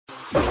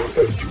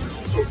Entering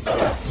the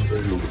Pat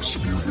Mayo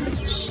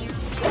Experience.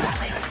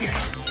 Pat Mayo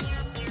Experience.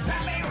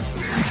 Pat Mayo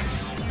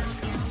Experience.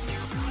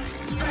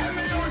 Pat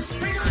Mayo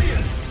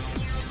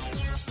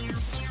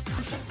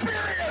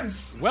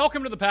Experience.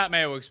 Welcome to the Pat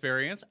Mayo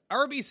Experience,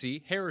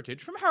 RBC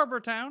Heritage from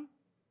Harbortown.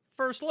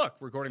 First look,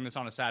 recording this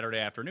on a Saturday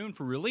afternoon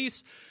for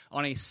release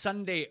on a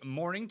Sunday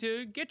morning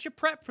to get you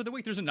prepped for the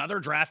week. There's another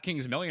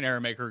DraftKings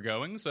Millionaire Maker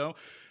going, so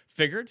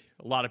figured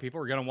a lot of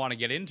people are going to want to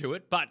get into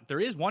it, but there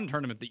is one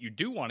tournament that you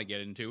do want to get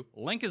into.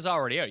 Link is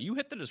already out. You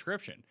hit the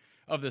description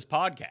of this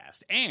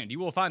podcast, and you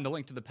will find the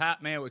link to the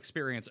Pat Mayo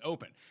Experience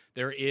Open.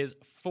 There is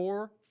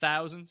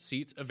 4,000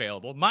 seats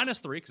available, minus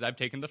 3, because I've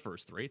taken the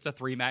first 3. It's a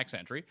 3 max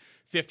entry,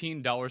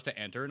 $15 to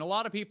enter, and a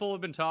lot of people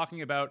have been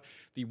talking about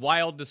the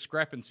wild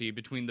discrepancy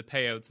between the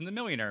payouts and the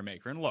Millionaire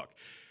Maker. And look,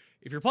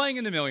 if you're playing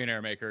in the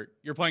Millionaire Maker,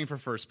 you're playing for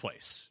first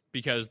place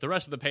because the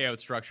rest of the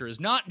payout structure is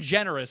not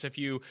generous. If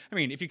you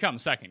come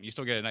second, you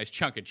still get a nice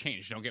chunk of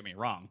change, don't get me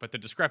wrong, but the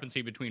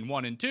discrepancy between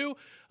 1 and 2,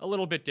 a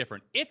little bit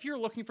different. If you're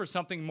looking for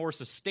something more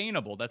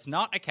sustainable, that's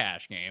not a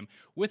cash game,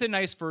 with a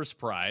nice first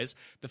prize,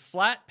 the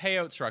flat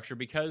payout structure,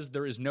 because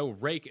there is no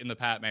rake in the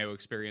Pat Mayo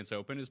Experience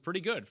Open, is pretty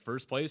good.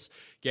 First place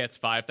gets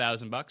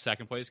 $5,000,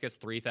 second place gets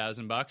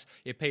 $3,000.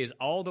 It pays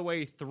all the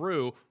way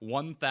through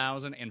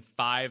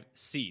 1,005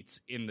 seats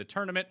in the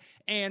tournament,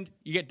 and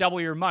you get double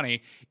your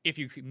money if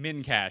you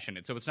min cash in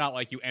it. So it's not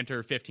like you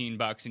enter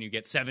 $15 and you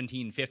get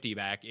 $1,750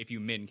 back if you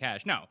min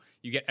cash. No,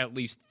 you get at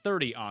least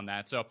 30 on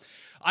that. So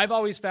I've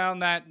always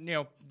found that,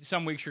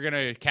 some weeks you're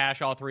going to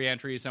cash all 3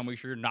 entries, some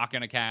weeks you're not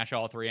going to cash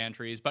all 3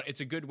 entries, but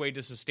it's a good way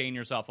to sustain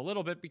yourself a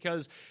little bit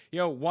because,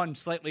 one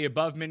slightly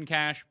above min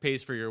cash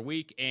pays for your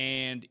week,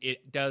 and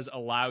it does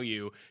allow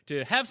you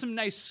to have some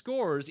nice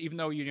scores, even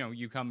though,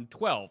 you come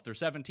 12th or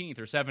 17th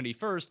or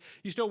 71st,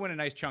 you still win a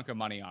nice chunk of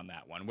money on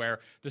that one, where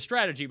the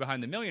strategy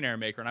behind the Millionaire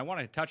Maker, and I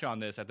want to touch on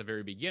this at the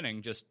very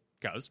beginning just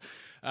because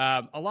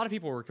a lot of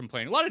people were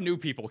complaining. A lot of new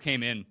people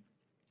came in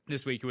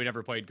this week who had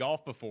never played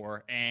golf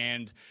before,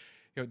 and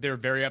they're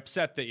very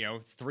upset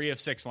that 3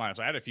 of 6 lineups.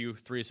 I had a few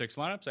 3 of 6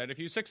 lineups. I had a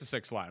few 6 of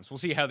 6 lineups. We'll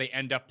see how they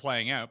end up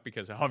playing out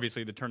because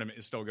obviously the tournament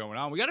is still going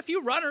on. We got a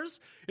few runners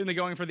in the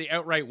going for the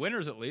outright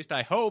winners at least.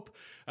 I hope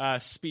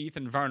Spieth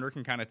and Varner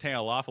can kind of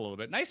tail off a little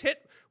bit. Nice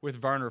hit with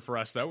Varner for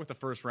us though with the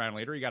first round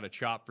leader. He got a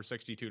chop for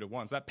 62 to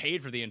 1. So that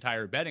paid for the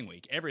entire betting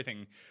week.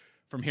 Everything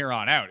from here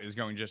on out is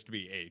going just to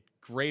be a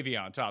gravy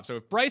on top. So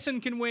if Bryson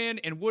can win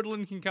and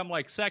Woodland can come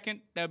like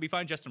second, that would be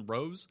fine. Justin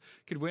Rose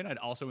could win. I'd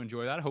also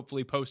enjoy that.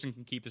 Hopefully Poston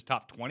can keep his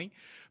top 20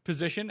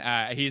 position.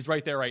 He's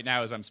right there right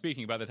now as I'm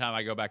speaking. By the time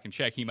I go back and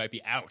check, he might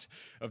be out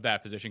of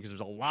that position because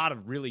there's a lot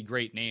of really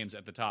great names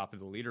at the top of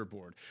the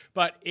leaderboard.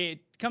 But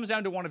it comes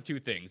down to one of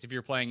two things. If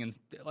you're playing in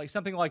like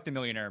something like the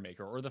Millionaire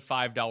Maker or the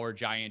 $5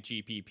 Giant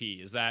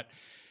GPP, is that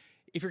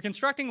if you're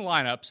constructing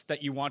lineups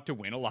that you want to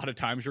win, a lot of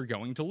times you're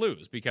going to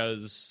lose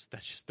because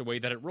that's just the way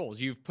that it rolls.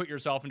 You've put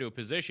yourself into a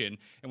position,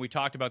 and we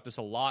talked about this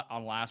a lot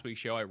on last week's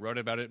show. I wrote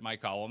about it in my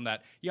column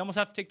that you almost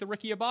have to take the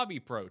Ricky Bobby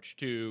approach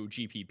to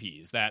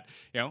GPPs, that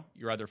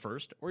you're either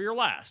first or you're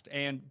last.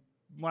 And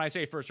when I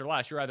say first or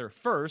last, you're either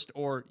first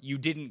or you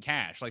didn't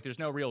cash. Like, there's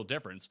no real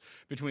difference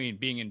between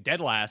being in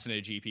dead last in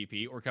a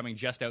GPP or coming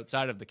just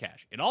outside of the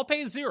cash. It all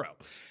pays 0.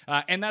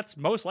 And that's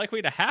most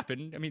likely to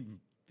happen. I mean,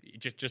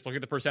 just look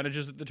at the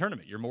percentages at the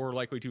tournament. You're more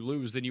likely to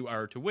lose than you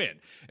are to win.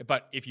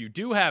 But if you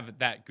do have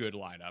that good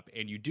lineup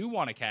and you do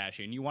want to cash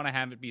in, you want to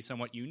have it be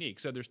somewhat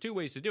unique. So there's 2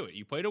 ways to do it.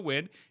 You play to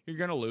win, you're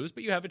going to lose,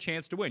 but you have a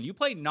chance to win. You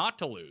play not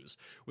to lose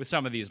with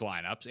some of these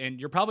lineups,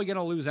 and you're probably going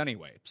to lose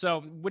anyway.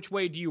 So which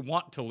way do you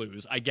want to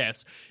lose, I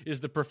guess,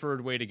 is the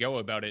preferred way to go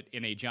about it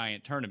in a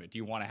giant tournament. Do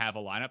you want to have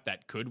a lineup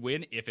that could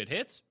win if it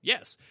hits?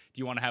 Yes. Do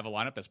you want to have a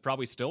lineup that's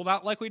probably still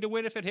not likely to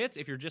win if it hits,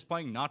 if you're just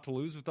playing not to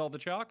lose with all the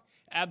chalk?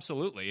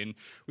 Absolutely. And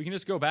we can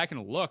just go back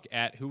and look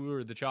at who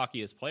were the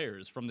chalkiest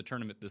players from the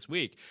tournament this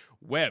week.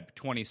 Webb,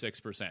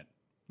 26%.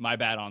 My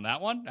bad on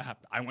that one.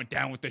 I went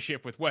down with the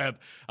ship with Webb.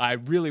 I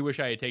really wish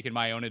I had taken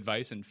my own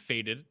advice and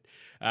faded.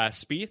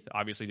 Spieth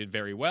obviously did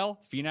very well.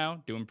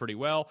 Finau doing pretty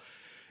well.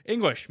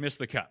 English missed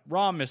the cut.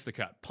 Rahm missed the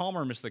cut.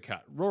 Palmer missed the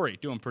cut. Rory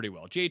doing pretty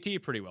well.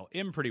 JT pretty well.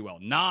 Im pretty well.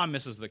 Nah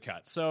misses the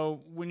cut.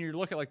 So when you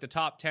look at like the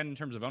top 10 in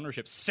terms of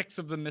ownership, 6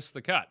 of them missed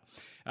the cut.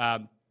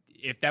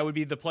 If that would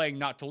be the playing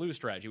not to lose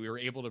strategy, we were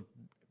able to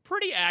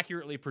pretty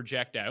accurately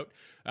project out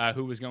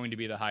who was going to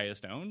be the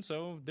highest owned.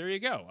 So there you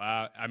go.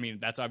 I mean,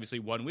 that's obviously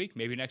 1 week.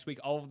 Maybe next week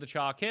all of the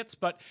chalk hits,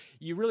 but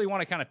you really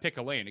want to kind of pick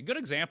a lane. A good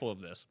example of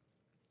this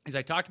is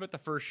I talked about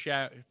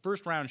the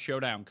first round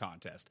showdown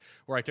contest,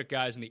 where I took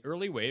guys in the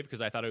early wave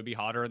because I thought it would be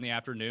hotter in the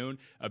afternoon,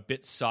 a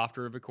bit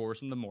softer of a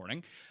course in the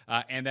morning,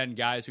 and then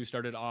guys who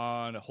started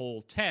on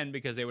hole 10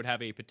 because they would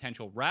have a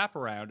potential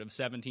wraparound of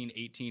 17,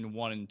 18,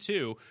 1, and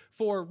 2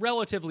 for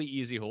relatively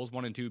easy holes,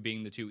 1 and 2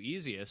 being the 2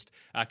 easiest,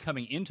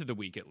 coming into the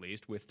week at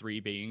least, with 3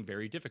 being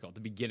very difficult, the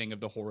beginning of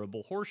the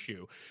horrible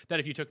horseshoe. That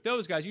if you took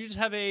those guys, you just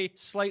have a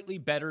slightly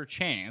better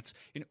chance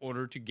in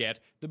order to get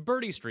the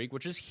birdie streak,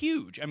 which is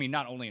huge. I mean,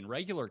 not only in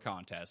regular regular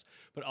contests,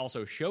 but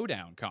also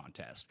showdown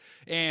contests.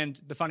 And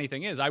the funny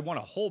thing is, I won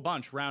a whole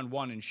bunch round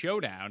 1 in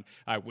showdown.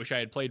 I wish I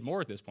had played more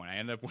at this point. I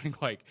ended up winning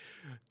like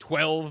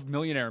 12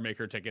 Millionaire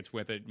Maker tickets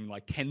with it in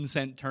like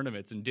 10-cent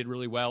tournaments and did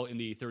really well in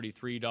the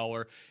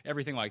 $33,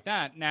 everything like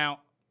that. Now,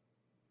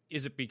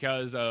 is it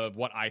because of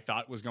what I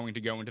thought was going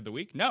to go into the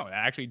week? No, that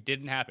actually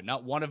didn't happen.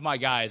 Not one of my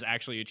guys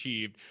actually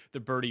achieved the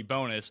birdie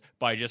bonus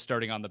by just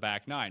starting on the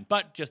back 9.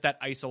 But just that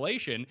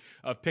isolation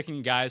of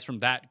picking guys from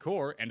that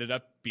core ended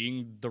up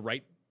being the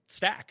right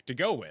stack to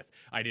go with.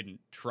 I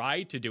didn't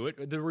try to do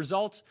it. The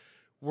results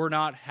were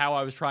not how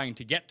I was trying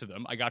to get to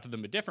them. I got to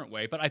them a different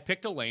way, but I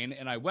picked a lane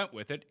and I went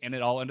with it, and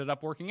it all ended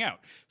up working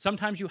out.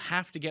 Sometimes you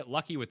have to get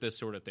lucky with this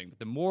sort of thing, but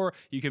the more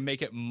you can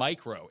make it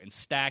micro and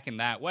stack in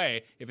that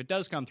way, if it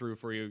does come through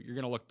for you, you're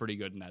going to look pretty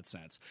good in that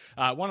sense.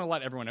 I want to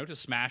let everyone know to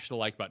smash the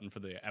like button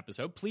for the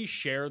episode. Please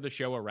share the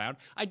show around.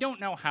 I don't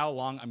know how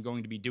long I'm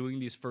going to be doing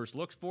these first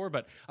looks for,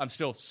 but I'm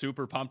still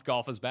super pumped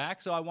golf is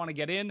back, so I want to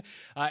get in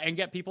and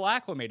get people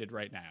acclimated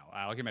right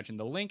now. Like I mentioned,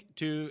 the link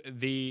to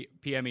the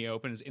PME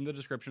Open is in the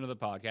description of the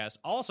podcast.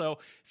 Also,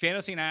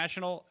 Fantasy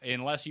National,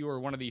 unless you were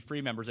one of the free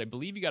members, I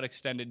believe you got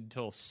extended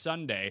until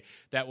Sunday.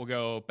 That will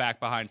go back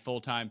behind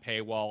full-time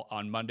paywall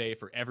on Monday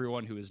for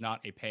everyone who is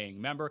not a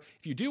paying member.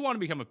 If you do want to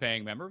become a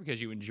paying member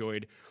because you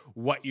enjoyed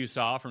what you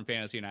saw from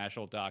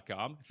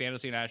FantasyNational.com,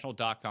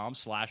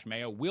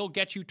 FantasyNational.com/Mayo will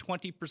get you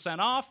 20%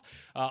 off.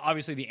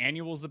 Obviously, the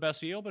annual is the best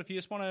deal, but if you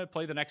just want to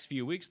play the next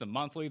few weeks, the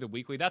monthly, the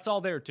weekly, that's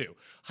all there too.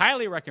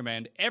 Highly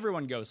recommend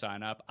everyone go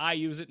sign up. I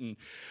use it, and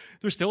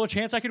there's still a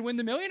chance I could win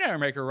the Millionaire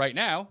Maker right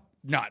now.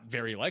 Not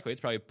very likely.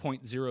 It's probably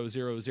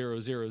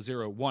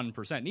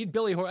 0.00001%. Need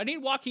Billy I need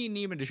Joaquin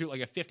Neiman to shoot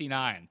like a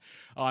 59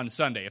 on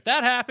Sunday. If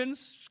that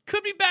happens,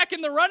 could be back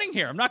in the running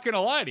here. I'm not going to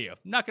lie to you. I'm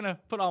not going to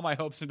put all my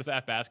hopes into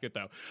that basket,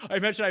 though. I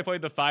mentioned I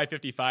played the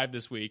 555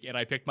 this week, and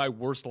I picked my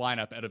worst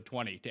lineup out of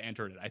 20 to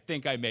enter it. I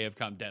think I may have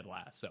come dead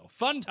last. So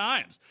fun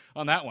times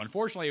on that one.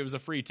 Fortunately, it was a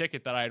free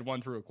ticket that I had won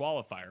through a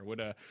qualifier.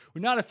 Would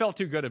not have felt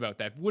too good about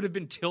that. Would have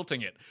been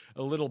tilting it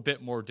a little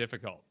bit more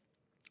difficult.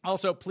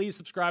 Also, please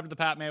subscribe to the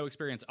Pat Mayo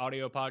Experience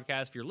audio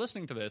podcast. If you're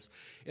listening to this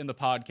in the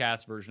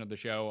podcast version of the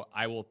show,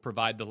 I will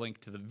provide the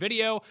link to the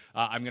video.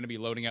 I'm going to be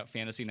loading up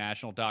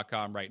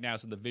FantasyNational.com right now,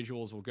 so the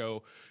visuals will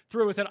go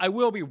through with it. I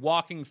will be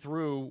walking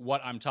through what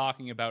I'm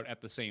talking about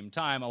at the same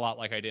time, a lot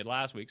like I did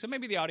last week. So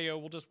maybe the audio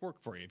will just work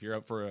for you. If you're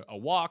out for a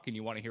walk and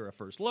you want to hear a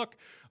first look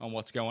on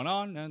what's going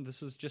on, and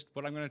this is just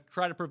what I'm going to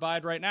try to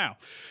provide right now.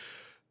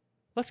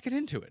 Let's get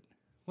into it.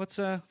 Let's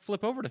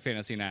flip over to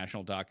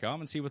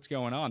FantasyNational.com and see what's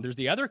going on. There's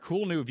the other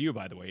cool new view,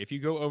 by the way. If you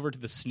go over to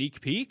the sneak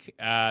peek,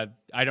 I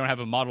don't have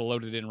a model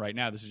loaded in right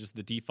now. This is just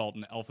the default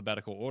in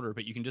alphabetical order,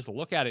 but you can just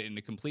look at it in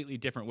a completely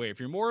different way.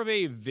 If you're more of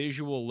a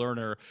visual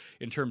learner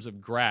in terms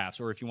of graphs,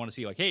 or if you want to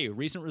see, like, hey,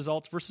 recent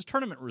results versus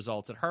tournament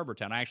results at Harbour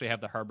Town. I actually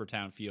have the Harbour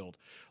Town field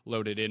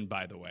loaded in,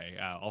 by the way.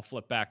 I'll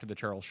flip back to the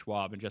Charles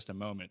Schwab in just a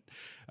moment.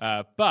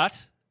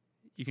 But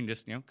you can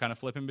just, kind of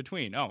flip in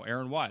between. Oh,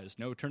 Aaron Wise,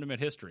 no tournament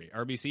history.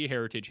 RBC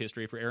heritage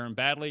history for Aaron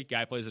Badley.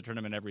 Guy plays a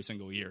tournament every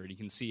single year, and you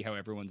can see how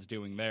everyone's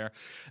doing there.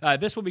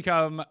 This will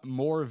become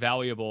more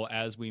valuable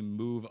as we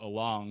move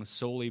along,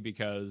 solely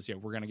because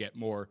we're going to get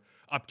more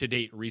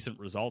up-to-date recent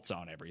results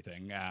on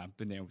everything.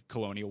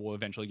 Colonial will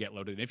eventually get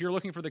loaded. If you're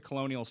looking for the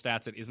Colonial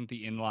stats that isn't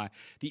the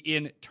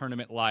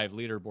in-tournament live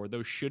leaderboard,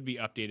 those should be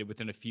updated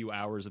within a few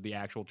hours of the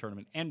actual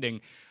tournament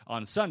ending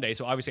on Sunday.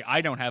 So obviously I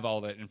don't have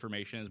all that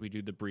information as we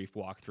do the brief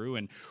walkthrough.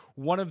 And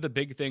one of the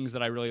big things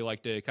that I really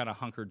like to kind of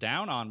hunker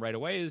down on right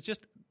away is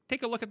just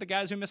take a look at the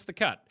guys who missed the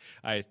cut.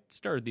 I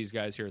started these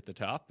guys here at the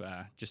top.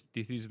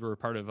 These were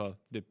part of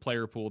the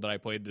player pool that I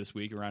played this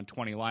week, around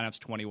 20 lineups,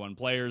 21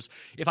 players.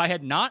 If I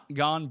had not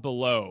gone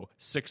below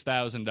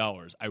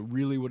 $6,000, I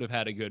really would have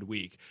had a good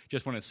week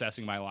just when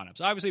assessing my lineups.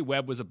 Obviously,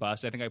 Webb was a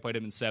bust. I think I played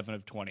him in 7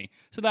 of 20,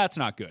 so that's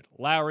not good.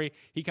 Lowry,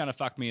 he kind of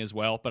fucked me as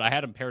well, but I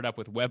had him paired up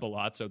with Webb a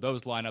lot, so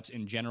those lineups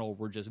in general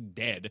were just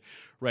dead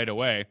right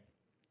away.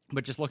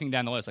 But just looking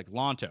down the list, like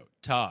Lonto,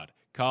 Todd,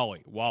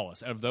 Colley,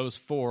 Wallace. Out of those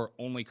 4,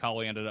 only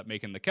Colley ended up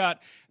making the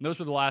cut. And those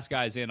were the last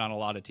guys in on a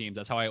lot of teams.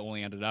 That's how I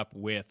only ended up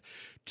with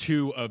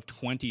 2 of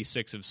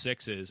 26 of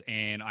 6s.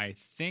 And I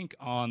think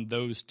on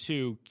those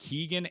 2,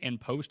 Keegan and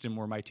Poston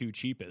were my 2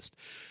 cheapest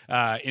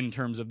in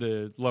terms of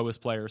the lowest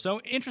player. So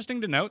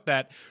interesting to note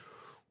that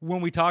when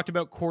we talked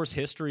about course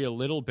history a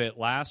little bit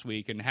last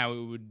week and how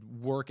it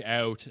would work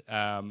out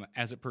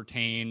as it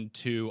pertained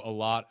to a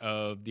lot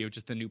of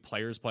just the new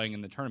players playing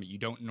in the tournament, you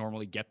don't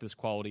normally get this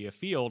quality of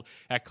field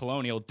at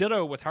Colonial.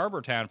 Ditto with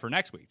Harbour Town for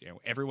next week.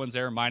 Everyone's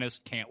there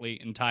minus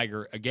Cantley and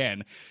Tiger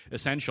again,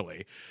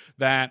 essentially.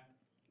 That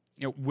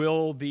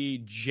will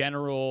the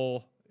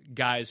general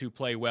guys who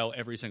play well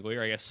every single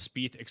year, I guess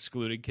Spieth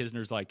excluded,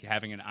 Kisner's like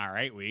having an all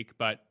right week,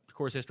 but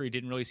course history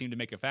didn't really seem to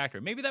make a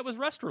factor. Maybe that was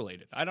rust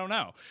related. I don't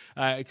know.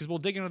 Because we'll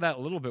dig into that a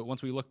little bit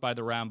once we look by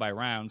the round by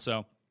round.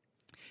 So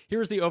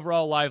Here's the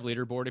overall live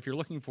leaderboard. If you're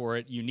looking for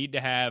it, you need to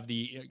have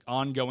the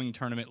ongoing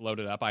tournament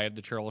loaded up. I have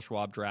the Charles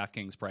Schwab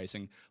DraftKings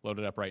pricing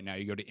loaded up right now.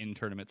 You go to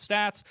in-tournament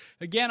stats.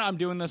 Again, I'm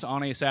doing this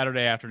on a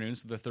Saturday afternoon,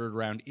 so the third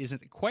round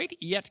isn't quite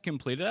yet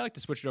completed. I like to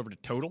switch it over to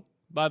total,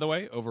 by the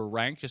way, over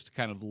ranked, just to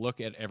kind of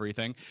look at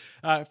everything.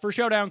 For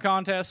Showdown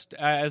Contest,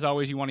 as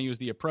always, you want to use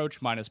the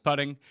approach minus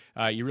putting.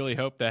 You really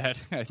hope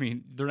that, I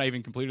mean, they're not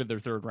even completed their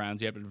third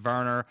rounds yet, but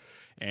Varner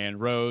and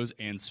Rose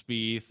and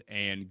Spieth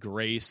and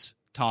Grace,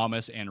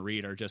 Thomas and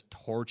Reed are just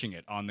torching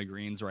it on the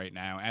greens right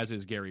now, as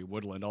is Gary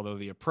Woodland, although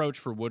the approach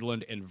for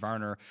Woodland and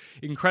Varner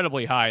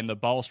incredibly high, and the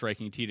ball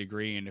striking tee to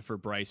green for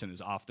Bryson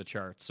is off the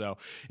charts. So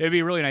it'd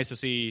be really nice to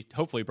see,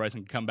 hopefully Bryson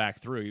can come back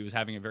through. He was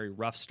having a very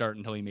rough start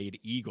until he made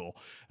eagle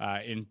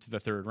into the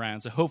third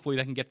round. So hopefully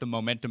that can get the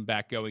momentum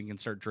back going and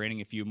start draining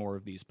a few more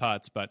of these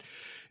putts. But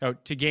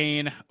to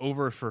gain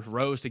over, for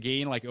Rose to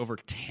gain like over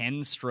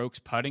 10 strokes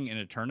putting in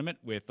a tournament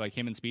with like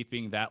him and Spieth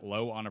being that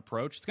low on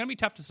approach, it's going to be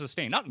tough to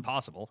sustain. Not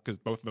impossible,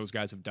 because both of those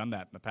guys have done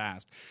that in the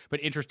past, but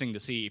interesting to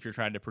see if you're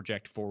trying to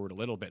project forward a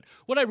little bit.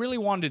 What I really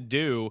wanted to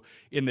do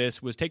in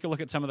this was take a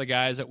look at some of the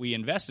guys that we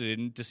invested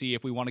in to see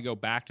if we want to go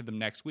back to them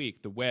next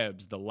week. The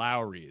Webbs, the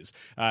Lowrys.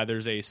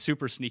 There's a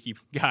super sneaky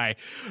guy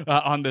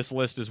on this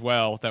list as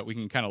well that we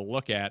can kind of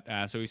look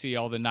at. So we see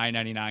all the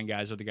 $9.99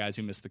 guys are the guys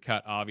who missed the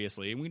cut,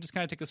 obviously, and we just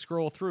kind of take a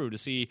scroll through to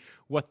see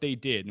what they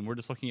did. And we're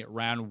just looking at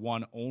round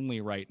one only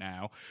right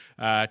now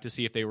to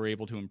see if they were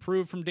able to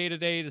improve from day to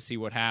day, to see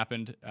what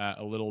happened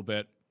a little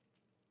bit.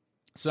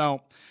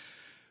 So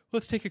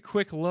let's take a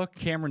quick look.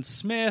 Cameron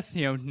Smith,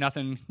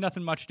 nothing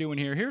much doing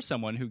here. Here's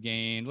someone who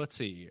gained, let's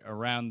see,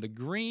 around the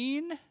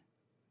green.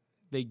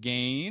 They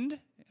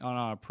gained.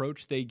 On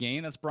approach, they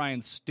gained. That's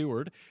Brian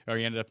Stewart.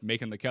 He ended up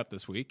making the cut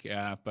this week,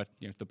 but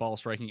the ball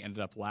striking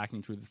ended up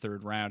lacking through the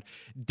third round.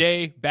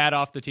 Day, bad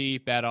off the tee,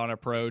 bad on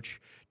approach.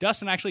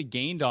 Dustin actually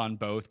gained on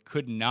both,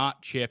 could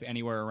not chip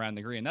anywhere around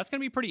the green. That's going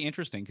to be pretty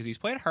interesting because he's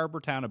played Harbour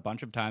Town a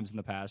bunch of times in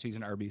the past. He's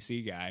an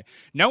RBC guy.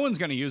 No one's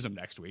going to use him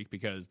next week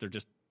because they're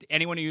just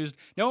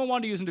no one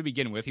wanted to use him to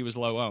begin with. He was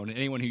low owned, and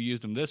anyone who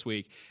used him this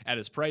week at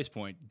his price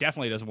point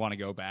definitely doesn't want to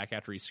go back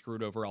after he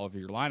screwed over all of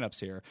your lineups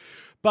here.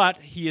 But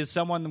he is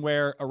someone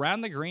where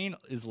around the green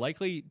is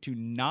likely to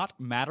not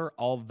matter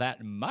all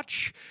that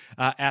much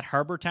at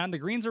Harbour Town. The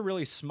greens are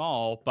really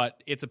small,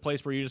 but it's a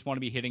place where you just want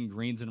to be hitting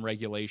greens in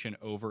regulation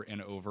over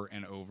and over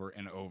and over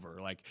and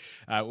over. Like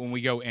when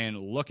we go and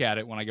look at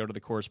it, when I go to the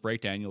course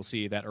breakdown, you'll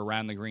see that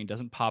around the green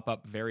doesn't pop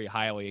up very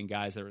highly in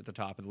guys that are at the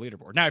top of the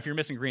leaderboard. Now, if you're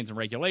missing greens in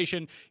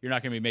regulation, you're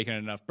not going to be making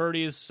enough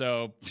birdies.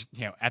 So,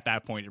 at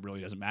that point, it really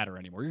doesn't matter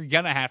anymore. You're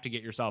going to have to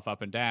get yourself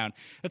up and down.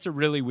 That's a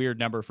really weird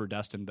number for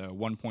Dustin, though.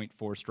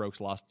 1.4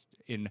 strokes lost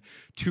in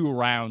 2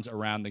 rounds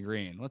around the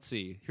green. Let's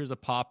see. Here's a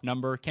pop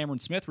number. Cameron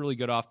Smith, really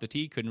good off the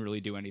tee. Couldn't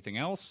really do anything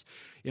else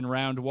in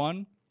round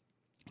one.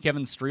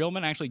 Kevin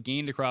Streelman actually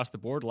gained across the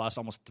board, lost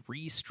almost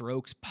 3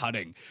 strokes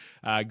putting.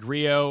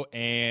 Griot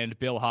and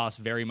Bill Haas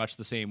very much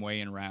the same way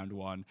in round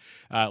one.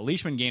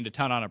 Leishman gained a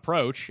ton on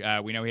approach.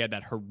 We know he had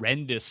that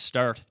horrendous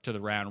start to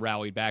the round,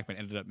 rallied back, but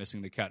ended up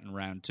missing the cut in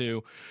round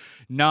 2.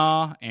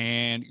 Nah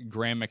and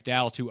Graham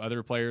McDowell, 2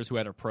 other players who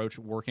had approach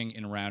working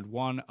in round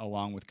 1,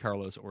 along with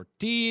Carlos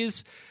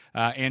Ortiz.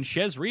 And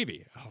Chez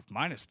Reavie,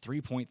 minus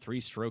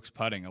 3.3 strokes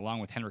putting, along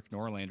with Henrik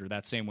Norlander,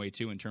 that same way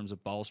too in terms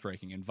of ball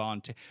striking. And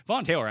Vaughn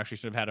Taylor actually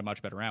should have had a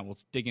much better round. We'll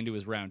dig into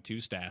his round 2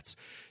 stats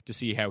to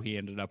see how he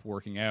ended up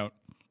working out.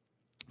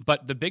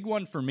 But the big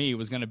one for me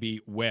was going to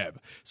be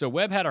Webb. So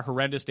Webb had a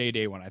horrendous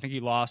day one. I think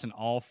he lost in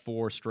all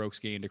 4 strokes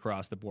gained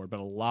across the board, but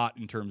a lot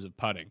in terms of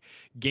putting.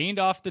 Gained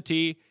off the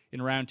tee in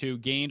round 2,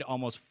 gained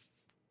almost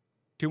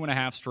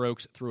 2.5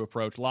 strokes through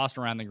approach, lost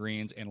around the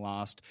greens, and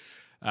lost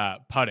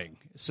putting.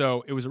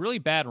 So it was a really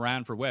bad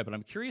round for Webb, but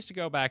I'm curious to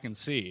go back and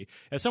see.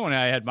 As someone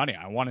I had money,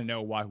 I want to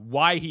know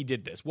why he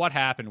did this. What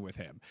happened with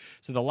him?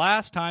 So the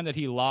last time that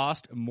he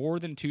lost more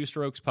than 2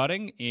 strokes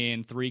putting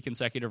in 3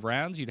 consecutive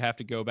rounds, you'd have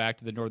to go back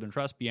to the Northern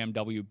Trust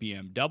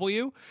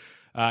BMW.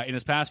 In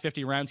his past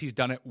 50 rounds, he's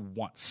done it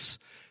once.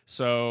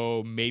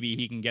 So maybe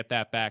he can get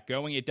that back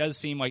going. It does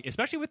seem like,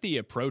 especially with the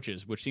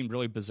approaches, which seemed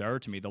really bizarre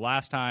to me, the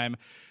last time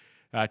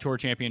Tour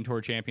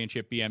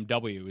Championship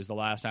BMW is the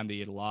last time that he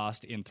had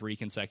lost in 3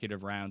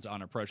 consecutive rounds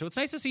on approach. So it's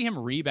nice to see him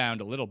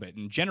rebound a little bit.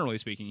 And generally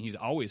speaking, he's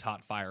always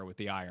hot fire with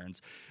the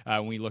irons.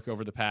 When we look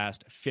over the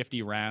past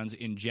 50 rounds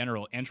in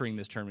general, entering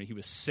this tournament, he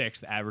was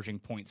 6th, averaging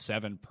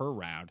 0.7 per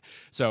round.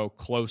 So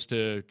close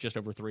to just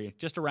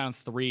around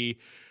 3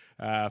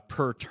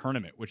 per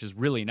tournament, which is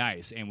really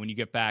nice. And when you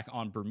get back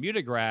on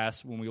Bermuda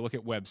grass, when we look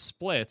at Webb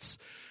splits,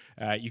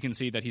 you can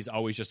see that he's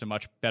always just a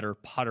much better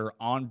putter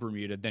on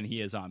Bermuda than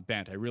he is on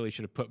bent. I really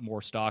should have put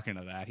more stock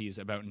into that. He's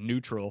about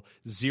neutral,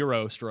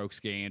 0 strokes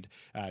gained,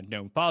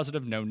 no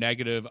positive, no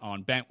negative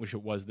on bent, which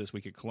it was this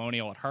week at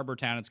Colonial. At Harbour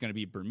Town, it's going to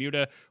be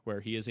Bermuda, where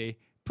he is a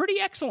pretty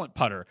excellent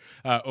putter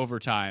over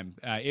time.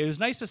 It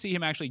was nice to see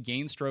him actually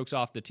gain strokes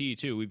off the tee,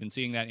 too. We've been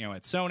seeing that,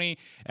 at Sony,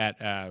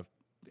 at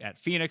at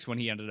Phoenix when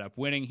he ended up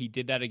winning. He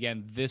did that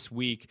again this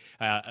week,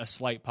 a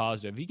slight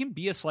positive. He can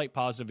be a slight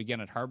positive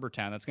again at Harbour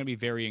Town. That's going to be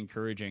very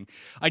encouraging.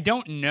 I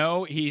don't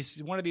know.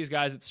 He's one of these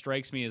guys that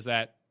strikes me as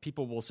that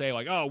people will say,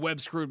 like, oh,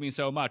 Webb screwed me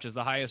so much as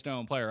the highest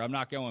owned player. I'm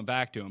not going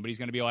back to him. But he's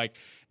going to be like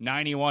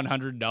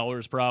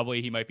 $9,100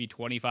 probably. He might be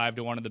 25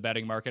 to 1 in the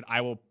betting market.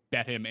 I will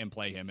bet him and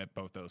play him at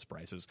both those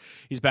prices.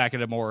 He's back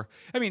at a more,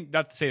 I mean,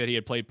 not to say that he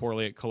had played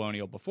poorly at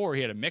Colonial before.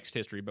 He had a mixed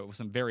history, but with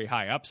some very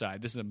high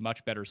upside. This is a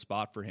much better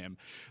spot for him.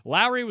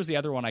 Lowry was the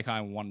other one I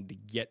kind of wanted to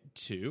get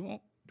to.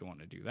 Oh, don't want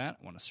to do that.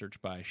 I want to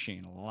search by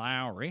Shane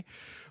Lowry.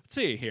 Let's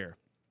see here.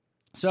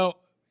 So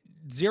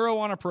 0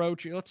 on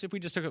approach. Let's see if we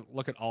just took a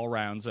look at all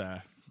rounds,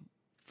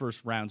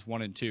 first rounds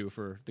 1 and 2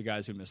 for the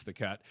guys who missed the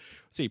cut.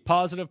 Let's see,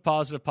 positive,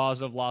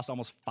 lost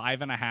almost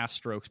 5.5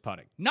 strokes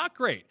putting. Not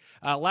great.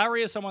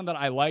 Lowry is someone that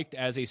I liked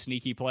as a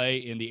sneaky play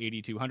in the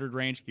 8,200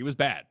 range. He was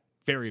bad.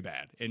 Very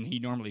bad. And he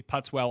normally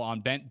putts well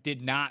on bent.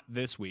 Did not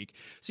this week.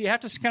 So you have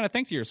to kind of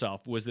think to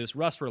yourself, was this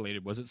rust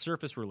related? Was it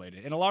surface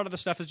related? And a lot of the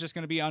stuff is just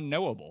going to be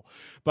unknowable.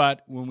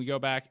 But when we go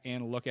back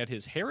and look at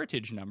his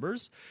heritage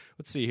numbers,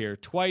 let's see here.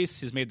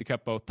 Twice, he's made the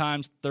cut both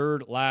times.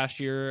 Third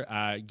last year,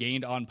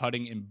 gained on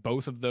putting in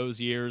both of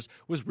those years.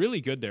 Was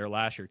really good there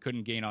last year.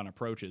 Couldn't gain on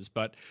approaches.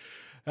 But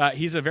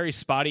he's a very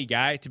spotty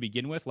guy to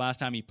begin with. Last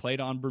time he played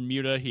on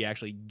Bermuda, he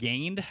actually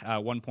gained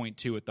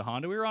 1.2 at the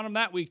Honda. We were on him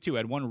that week, too.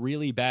 Had one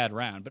really bad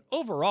round. But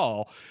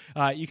overall,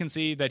 you can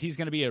see that he's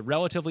going to be a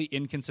relatively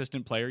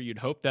inconsistent player. You'd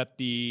hope that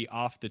the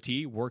off the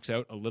tee works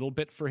out a little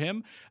bit for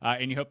him,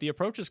 and you hope the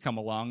approaches come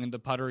along and the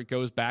putter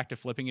goes back to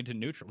flipping into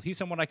neutral. He's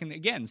someone I can,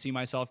 again, see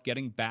myself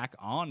getting back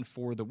on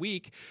for the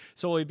week,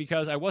 solely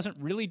because I wasn't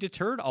really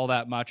deterred all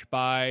that much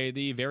by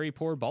the very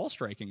poor ball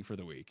striking for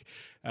the week.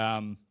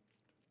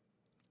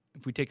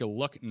 If we take a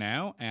look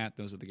now at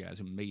those are the guys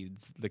who made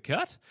the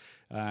cut,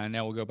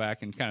 now we'll go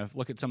back and kind of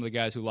look at some of the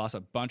guys who lost a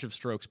bunch of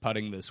strokes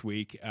putting this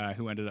week,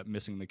 who ended up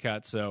missing the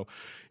cut. So,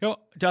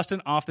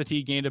 Dustin off the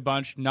tee gained a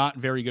bunch, not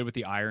very good with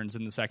the irons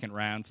in the second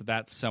round, so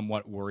that's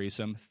somewhat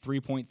worrisome.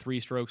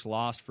 3.3 strokes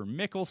lost for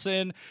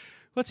Mickelson.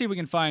 Let's see if we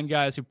can find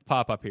guys who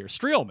pop up here.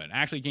 Streelman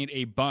actually gained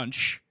a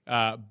bunch,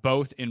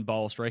 both in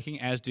ball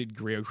striking, as did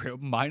Griot.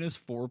 Griot minus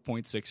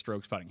 4.6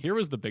 strokes putting. Here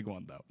was the big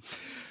one, though.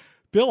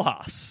 Bill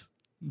Haas.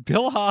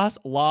 Bill Haas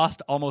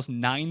lost almost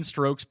 9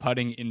 strokes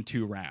putting in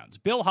 2 rounds.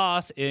 Bill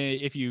Haas,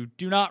 if you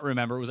do not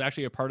remember, was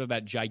actually a part of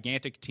that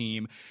gigantic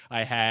team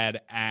I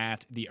had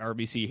at the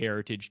RBC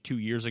Heritage 2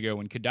 years ago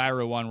when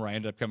Kodaira won, where I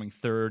ended up coming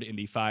third in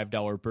the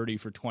 $5 birdie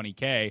for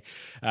 $20K.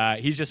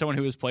 He's just someone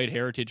who has played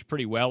Heritage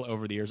pretty well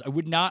over the years.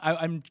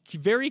 I'm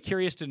very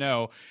curious to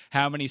know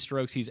how many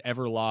strokes he's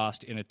ever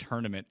lost in a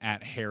tournament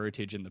at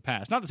Heritage in the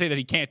past. Not to say that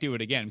he can't do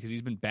it again, because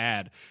he's been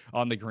bad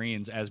on the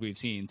greens, as we've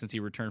seen, since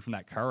he returned from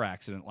that car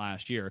accident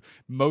last year,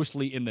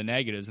 mostly in the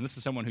negatives. And this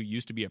is someone who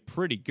used to be a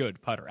pretty good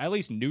putter, at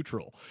least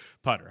neutral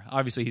putter.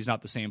 Obviously, he's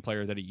not the same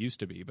player that he used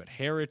to be, but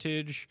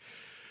Heritage,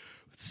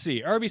 let's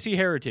see, RBC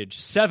Heritage,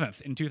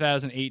 7th in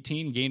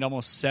 2018, gained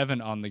almost 7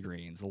 on the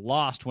greens.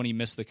 Lost when he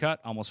missed the cut,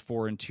 almost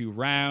 4 in 2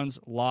 rounds,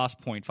 lost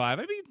 0.5. I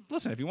mean,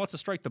 listen, if he wants to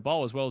strike the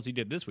ball as well as he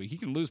did this week, he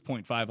can lose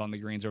 0.5 on the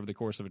greens over the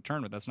course of a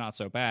tournament. That's not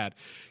so bad.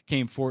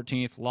 Came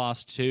 14th,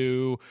 lost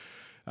 2.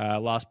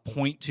 Lost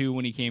 0.2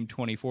 when he came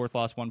 24th,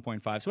 lost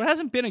 1.5. So it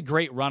hasn't been a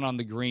great run on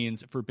the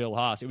greens for Bill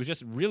Haas. It was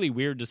just really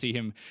weird to see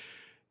him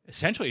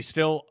essentially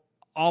still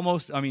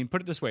almost,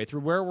 put it this way,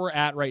 through where we're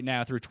at right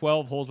now, through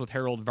 12 holes with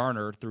Harold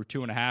Varner, through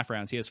 2.5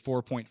 rounds, he has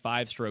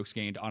 4.5 strokes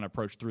gained on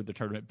approach through the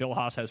tournament. Bill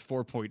Haas has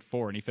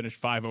 4.4, and he finished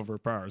 5 over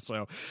par.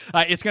 So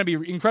it's going to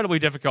be incredibly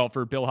difficult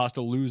for Bill Haas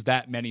to lose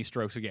that many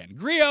strokes again.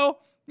 Griot,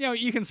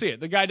 you can see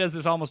it. The guy does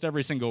this almost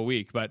every single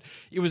week, but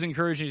it was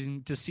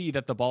encouraging to see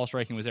that the ball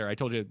striking was there. I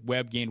told you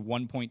Webb gained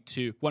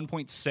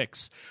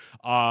 1.6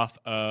 off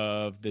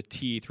of the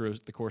tee through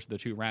the course of the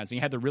 2 rounds. And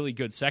he had the really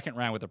good second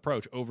round with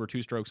approach, over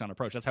 2 strokes on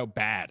approach. That's how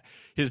bad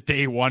his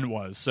day 1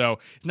 was. So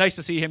it's nice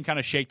to see him kind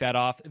of shake that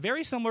off.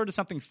 Very similar to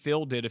something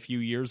Phil did a few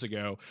years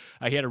ago.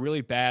 He had a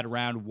really bad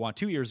round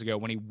 2 years ago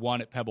when he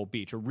won at Pebble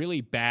Beach. A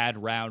really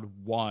bad round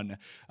 1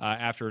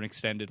 after an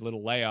extended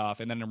little layoff.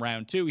 And then in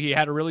round 2, he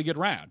had a really good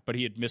round, but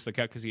he had missed the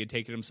cut because he had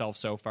taken himself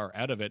so far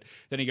out of it.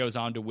 Then he goes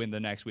on to win the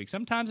next week.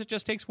 Sometimes it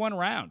just takes 1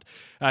 round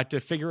to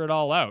figure it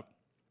all out.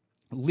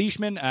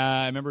 Leishman,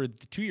 I remember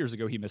 2 years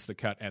ago he missed the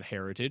cut at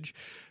Heritage.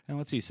 And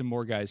let's see, some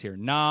more guys here.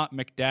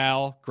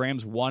 McDowell.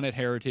 Graham's won at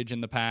Heritage in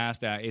the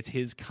past. It's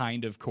his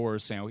kind of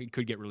course. It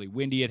could get really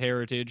windy at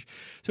Heritage.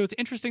 So it's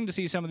interesting to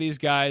see some of these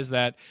guys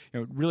that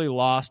really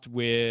lost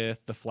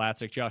with the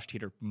flats, like Josh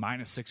Teeter,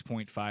 minus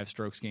 6.5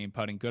 strokes gained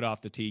putting, good off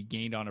the tee,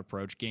 gained on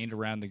approach, gained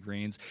around the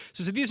greens.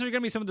 So these are going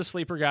to be some of the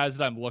sleeper guys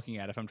that I'm looking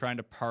at if I'm trying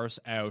to parse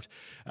out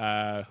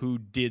who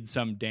did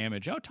some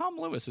damage. Tom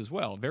Lewis as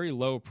well. Very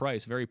low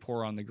price, very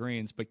poor on the greens.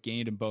 experience, but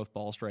gained in both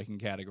ball striking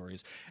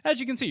categories. As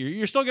you can see,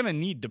 you're still going to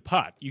need to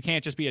putt. You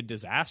can't just be a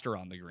disaster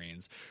on the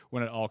greens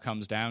when it all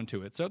comes down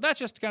to it. So that's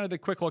just kind of the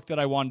quick look that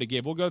I wanted to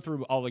give. We'll go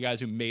through all the guys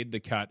who made the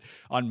cut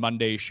on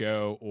Monday's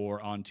show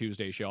or on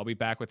Tuesday's show. I'll be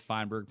back with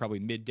Feinberg probably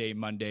midday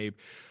Monday,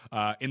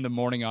 in the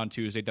morning on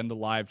Tuesday, then the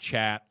live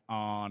chat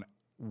on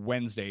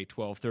Wednesday,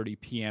 12:30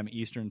 p.m.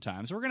 Eastern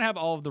time. So we're going to have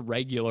all of the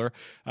regular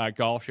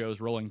golf shows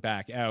rolling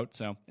back out.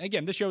 So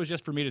again, this show is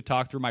just for me to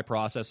talk through my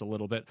process a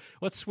little bit.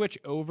 Let's switch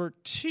over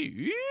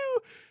to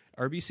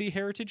RBC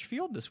Heritage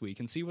Field this week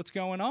and see what's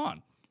going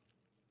on.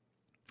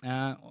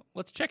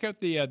 Let's check out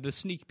the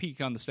sneak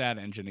peek on the stat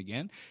engine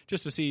again,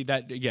 just to see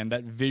that, again,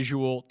 that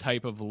visual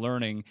type of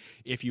learning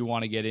if you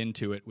want to get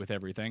into it with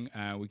everything.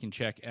 We can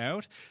check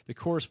out the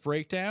course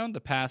breakdown,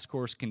 the past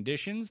course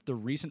conditions, the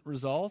recent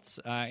results.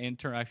 I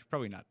should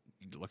probably not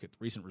need to look at the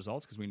recent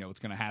results because we know what's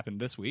going to happen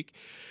this week.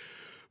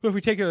 But if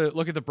we take a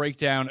look at the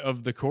breakdown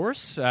of the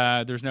course,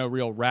 there's no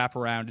real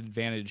wraparound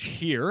advantage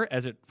here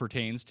as it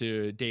pertains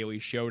to Daily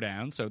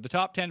Showdown. So the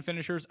top 10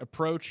 finishers,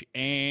 approach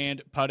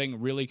and putting,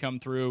 really come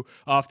through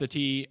off the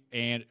tee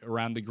and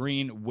around the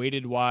green.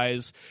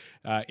 Weighted-wise,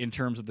 in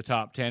terms of the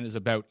top 10, is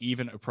about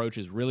even. Approach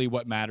is really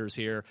what matters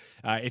here.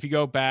 If you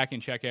go back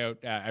and check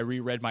out, I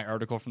reread my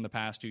article from the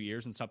past 2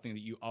 years, and something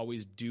that you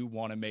always do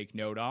want to make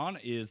note on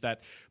is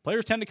that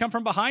players tend to come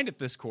from behind at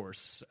this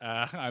course.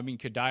 I mean,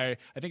 Kadai,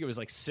 I think it was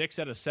like 6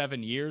 out of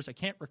 7 years. I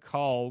can't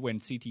recall when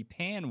CT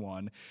Pan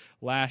won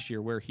last year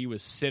where he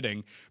was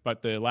sitting,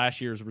 but the last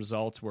year's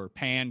results were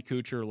Pan,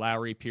 Kuchar,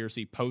 Lowry,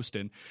 Piercy,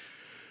 Poston.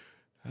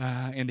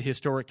 In the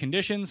historic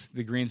conditions,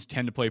 the greens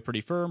tend to play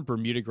pretty firm.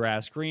 Bermuda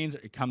grass greens,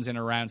 it comes in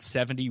around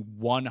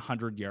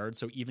 7,100 yards,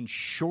 so even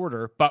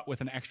shorter, but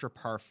with an extra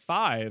par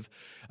 5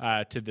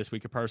 to this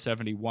week. A par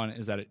 71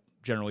 is that it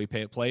generally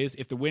plays.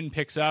 If the wind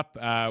picks up,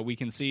 we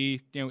can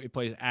see, it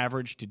plays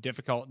average to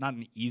difficult, not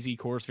an easy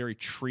course, very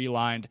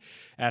tree-lined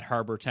at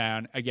Harbour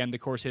Town. Again, the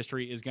course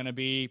history is going to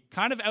be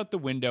kind of out the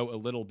window a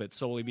little bit,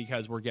 solely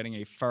because we're getting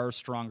a far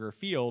stronger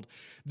field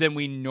than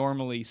we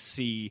normally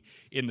see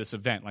in this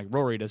event. Like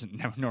Rory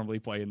doesn't normally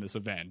play in this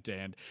event,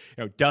 and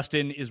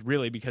Dustin is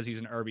really, because he's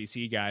an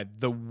RBC guy,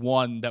 the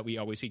one that we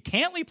always see.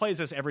 Cantley plays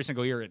this every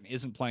single year and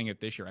isn't playing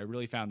it this year. I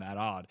really found that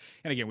odd.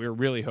 And again, we were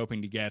really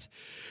hoping to get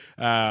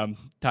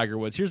Tiger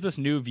Woods. Here's this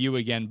new view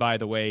again, by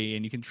the way,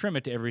 and you can trim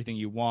it to everything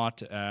you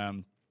want.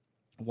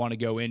 Want to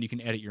go in, you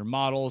can edit your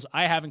models.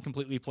 I haven't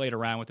completely played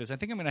around with this. I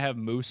think I'm going to have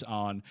Moose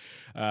on,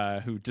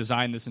 who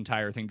designed this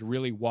entire thing, to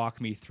really walk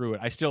me through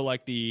it. I still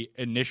like the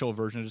initial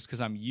version just because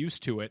I'm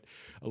used to it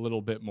a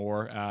little bit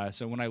more.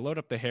 So when I load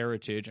up the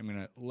Heritage, I'm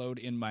going to load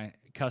in my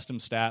custom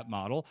stat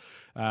model.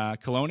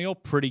 Colonial,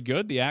 pretty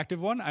good, the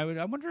active one.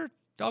 I wonder,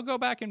 I'll go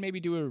back and maybe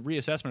do a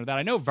reassessment of that.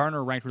 I know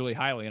Varner ranked really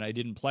highly, and I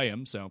didn't play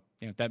him, so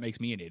that makes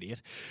me an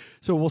idiot.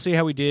 So we'll see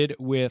how we did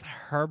with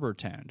Harbour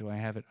Town. Do I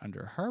have it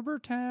under Harbour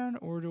Town,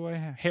 or do I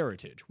have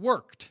Heritage?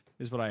 Worked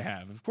is what I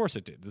have. Of course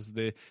it did. This is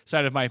the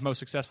site of my most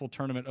successful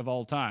tournament of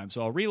all time.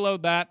 So I'll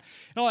reload that,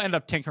 and I'll end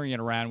up tinkering it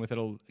around with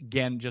it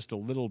again just a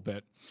little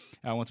bit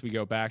once we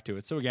go back to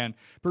it. So again,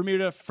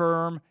 Bermuda,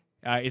 firm.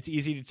 It's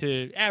easy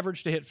to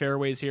average to hit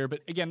fairways here, but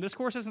again, this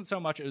course isn't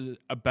so much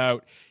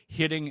about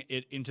hitting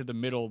it into the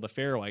middle of the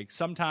fairway.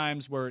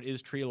 Sometimes where it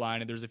is tree line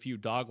and there's a few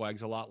dog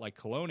legs, a lot like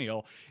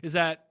Colonial, is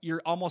that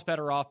you're almost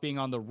better off being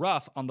on the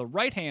rough on the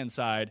right-hand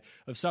side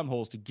of some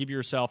holes to give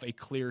yourself a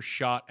clear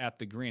shot at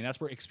the green.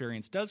 That's where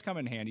experience does come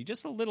in handy,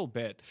 just a little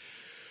bit.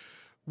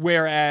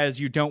 Whereas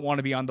you don't want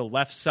to be on the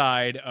left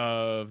side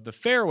of the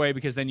fairway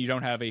because then you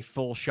don't have a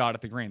full shot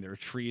at the green. There are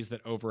trees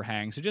that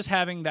overhang. So just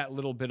having that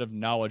little bit of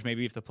knowledge,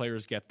 maybe if the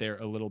players get there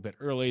a little bit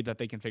early, that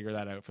they can figure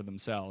that out for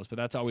themselves. But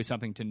that's always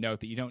something to note,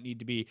 that you don't need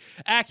to be.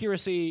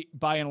 Accuracy,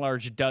 by and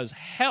large, does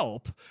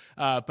help,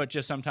 but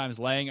just sometimes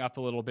laying up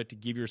a little bit to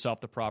give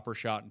yourself the proper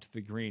shot into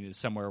the green is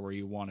somewhere where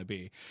you want to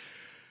be.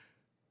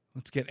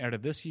 Let's get out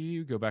of this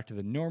view, go back to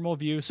the normal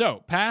view.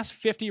 So, past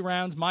 50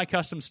 rounds, my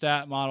custom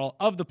stat model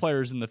of the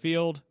players in the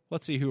field.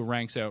 Let's see who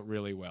ranks out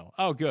really well.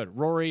 Oh, good.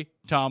 Rory,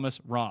 Thomas,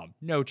 Rahm.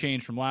 No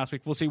change from last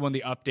week. We'll see when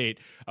the update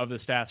of the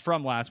stats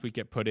from last week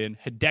get put in.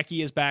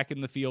 Hideki is back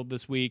in the field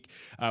this week.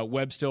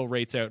 Webb still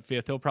rates out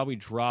 5th. He'll probably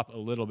drop a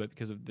little bit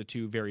because of the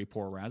 2 very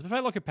poor rounds. But if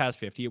I look at past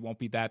 50, it won't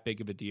be that big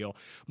of a deal.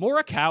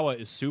 Morikawa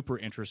is super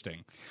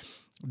interesting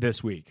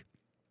this week.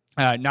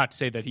 Not to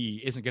say that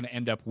he isn't going to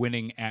end up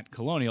winning at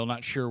Colonial.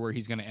 Not sure where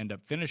he's going to end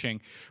up finishing.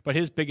 But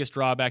his biggest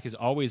drawback is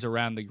always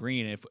around the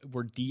green. If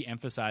we're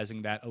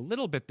de-emphasizing that a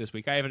little bit this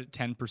week, I have it at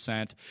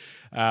 10%.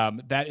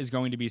 That is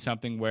going to be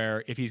something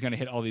where if he's going to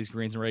hit all these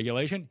greens in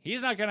regulation,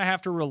 he's not going to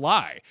have to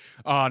rely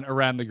on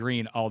around the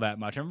green all that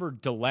much. I remember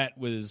Dillette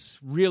was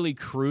really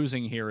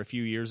cruising here a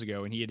few years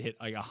ago, and he had hit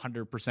like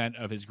 100%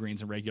 of his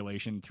greens in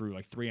regulation through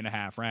like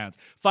 3.5 rounds.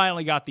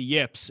 Finally got the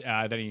yips.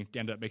 Then he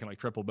ended up making like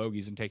triple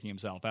bogeys and taking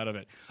himself out of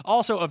it.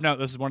 Also of note,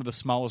 this is one of the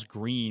smallest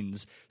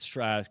greens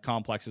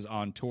complexes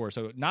on tour,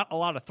 so not a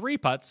lot of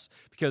 3-putts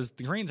because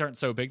the greens aren't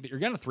so big that you're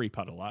going to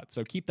 3-putt a lot.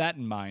 So keep that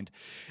in mind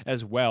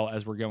as well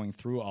as we're going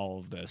through all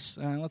of this.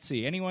 Let's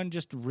see, anyone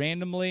just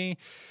randomly?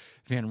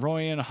 Van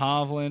Rooyen,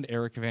 Hovland,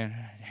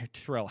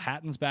 Tyrrell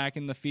Hatton's back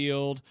in the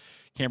field.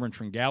 Cameron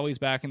Tringale's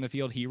back in the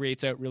field. He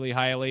rates out really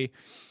highly.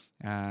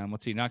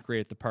 Let's see, not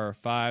great at the par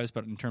 5s,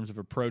 but in terms of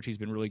approach, he's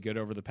been really good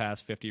over the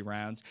past 50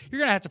 rounds. You're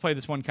going to have to play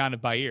this one kind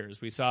of by ears.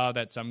 We saw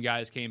that some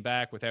guys came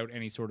back without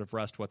any sort of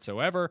rust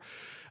whatsoever,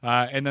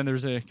 and then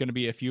there's going to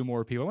be a few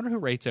more people. I wonder who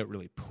rates out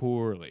really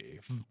poorly.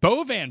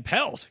 Bo Van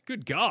Pelt,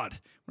 good God.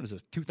 What is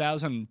this,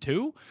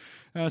 2002?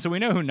 So we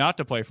know who not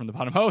to play from the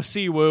bottom. Oh,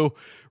 Siwoo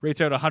rates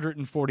out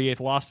 148th,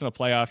 lost in a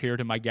playoff here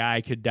to my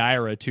guy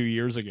Kadira 2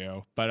 years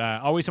ago. But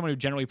always someone who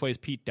generally plays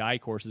Pete Dye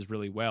courses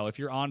really well. If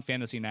you're on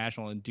Fantasy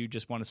National and do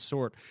just want to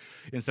sort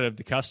instead of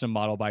the custom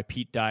model by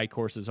Pete Dye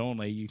courses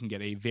only, you can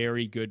get a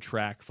very good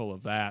track full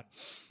of that.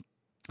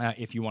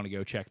 If you want to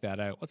go check that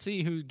out. Let's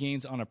see who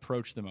gains on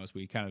approach the most.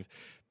 We kind of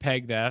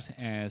peg that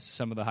as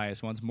some of the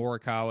highest ones.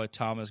 Morikawa,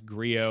 Thomas,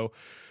 Griot.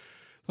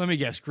 Let me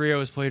guess, Griot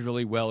has played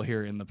really well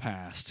here in the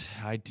past.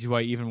 Do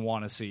I even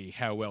want to see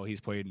how well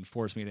he's played and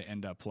force me to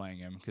end up playing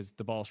him? Because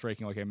the ball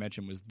striking, like I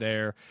mentioned, was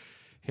there.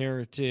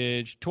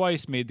 Heritage,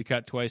 twice made the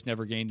cut, twice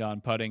never gained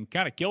on putting.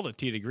 Kind of killed it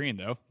tee to green,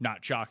 though.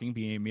 Not shocking,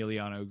 being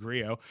Emiliano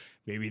Griot.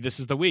 Maybe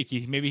this is the week.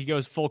 Maybe he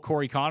goes full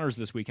Corey Connors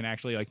this week and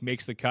actually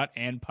makes the cut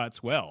and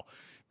putts well.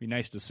 Be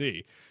nice to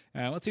see.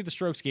 Let's see the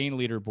strokes gain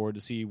leaderboard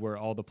to see where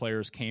all the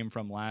players came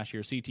from last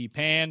year. CT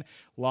Pan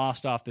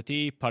lost off the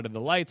tee, putted the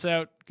lights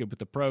out, good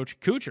with approach.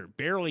 Kuchar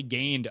barely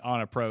gained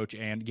on approach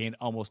and gained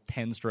almost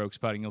 10 strokes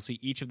putting. You'll see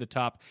each of the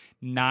top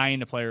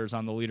 9 players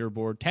on the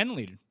leaderboard,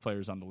 10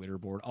 players on the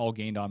leaderboard, all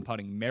gained on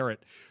putting.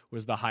 Merritt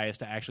was the highest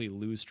to actually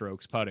lose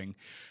strokes putting.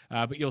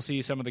 But you'll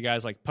see some of the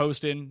guys like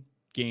Poston,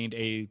 gained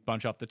a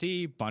bunch off the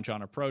tee, bunch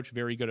on approach,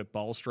 very good at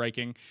ball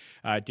striking.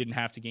 Didn't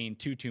have to gain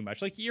too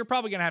much. You're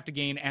probably going to have to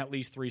gain at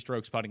least 3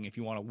 strokes putting if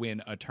you want to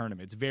win a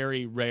tournament. It's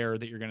very rare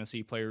that you're going to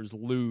see players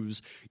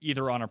lose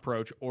either on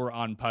approach or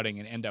on putting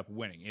and end up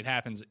winning. It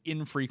happens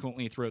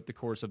infrequently throughout the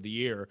course of the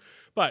year,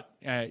 but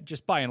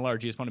just by and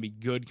large, you just want to be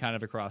good kind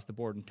of across the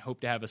board and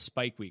hope to have a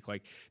spike week.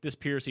 Like this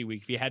Piercy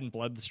week, if you hadn't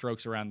bled the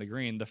strokes around the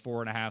green, the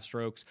 4.5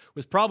 strokes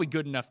was probably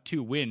good enough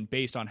to win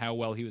based on how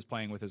well he was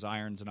playing with his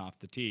irons and off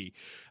the tee.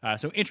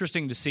 So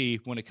interesting to see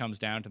when it comes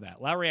down to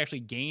that. Lowry actually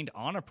gained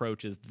on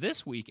approaches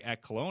this week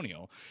at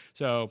Colonial.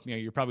 So,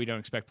 you probably don't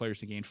expect players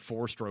to gain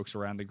 4 strokes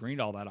around the green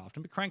all that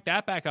often, but crank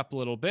that back up a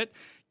little bit,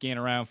 gain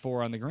around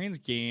 4 on the greens,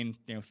 gain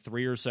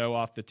 3 or so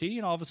off the tee,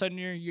 and all of a sudden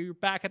you're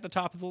back at the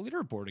top of the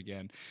leaderboard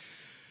again.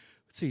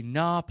 Let's see,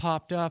 Na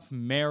popped up,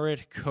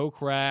 Merritt,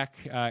 Kokrak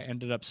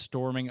ended up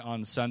storming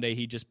on Sunday.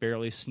 He just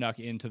barely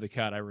snuck into the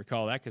cut. I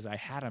recall that because I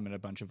had him in a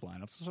bunch of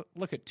lineups. So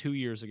look at 2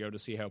 years ago to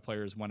see how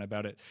players went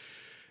about it.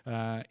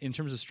 In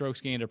terms of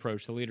strokes gained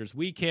approach, the leaders: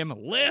 Wee Kim,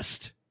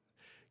 List,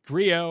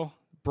 Griot,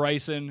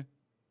 Bryson,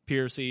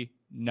 Piercy,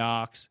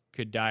 Knox,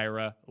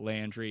 Kadira,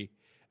 Landry,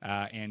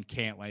 and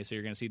Cantlay. So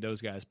you're going to see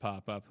those guys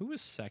pop up. Who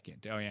was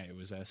second? Oh, yeah, it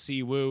was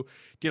Siwoo.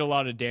 Did a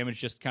lot of damage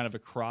just kind of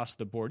across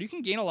the board. You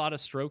can gain a lot of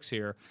strokes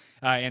here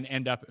and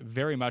end up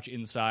very much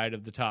inside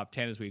of the top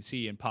 10 as we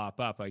see and pop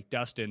up. Like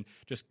Dustin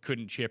just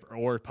couldn't chip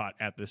or putt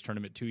at this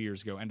tournament 2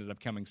 years ago, ended up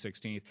coming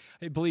 16th.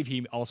 I believe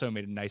he also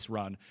made a nice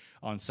run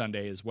on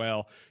Sunday as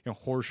well.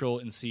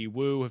 Horschel and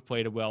Siwoo have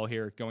played well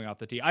here going off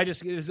the tee.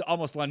 This is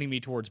almost lending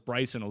me towards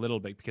Bryson a little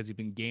bit because he's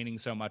been gaining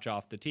so much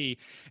off the tee.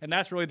 And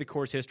that's really the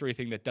course history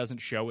thing that doesn't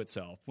show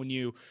itself. When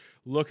you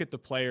look at the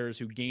players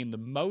who gain the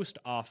most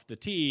off the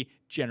tee,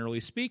 generally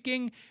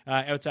speaking,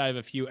 outside of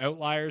a few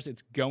outliers,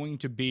 it's going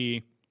to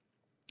be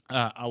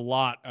a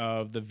lot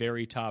of the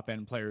very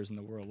top-end players in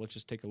the world. Let's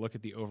just take a look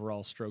at the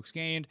overall strokes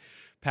gained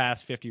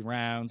past 50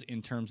 rounds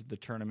in terms of the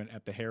tournament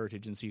at the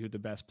Heritage and see who the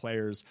best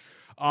players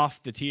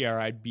off the tee are.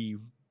 I'd be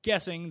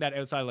guessing that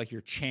outside like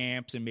your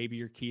Champs and maybe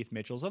your Keith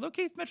Mitchells, although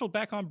Keith Mitchell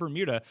back on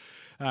Bermuda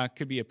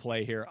could be a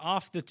play here.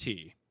 Off the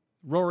tee,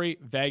 Rory,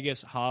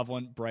 Vegas,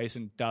 Hovland,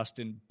 Bryson,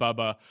 Dustin,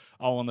 Bubba,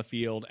 all on the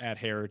field at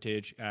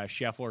Heritage,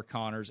 Scheffler,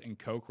 Connors, and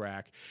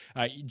Kokrak.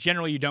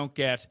 Generally, you don't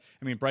get,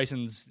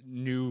 Bryson's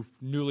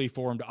newly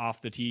formed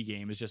off-the-tee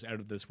game is just out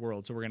of this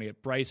world. So we're going to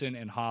get Bryson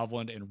and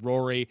Hovland and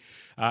Rory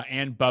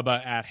and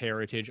Bubba at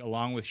Heritage,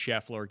 along with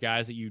Scheffler,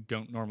 guys that you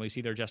don't normally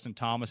see there. Justin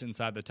Thomas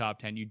inside the top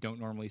 10, you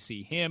don't normally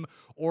see him,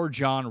 or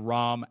John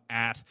Rahm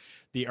at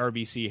the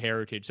RBC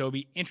Heritage. So it'll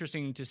be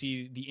interesting to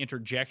see the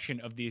interjection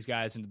of these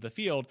guys into the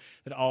field,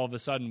 that all of a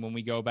sudden when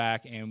we go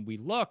back and we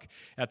look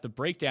at the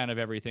breakdown of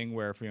everything,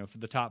 where for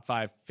the top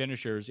 5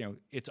 finishers,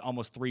 it's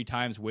almost 3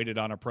 times weighted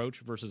on approach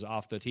versus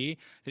off the tee,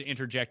 that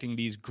interjecting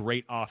these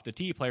great off the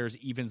tee players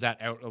evens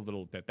that out a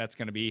little bit. That's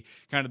going to be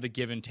kind of the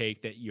give and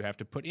take that you have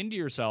to put into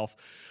yourself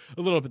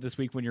a little bit this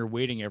week when you're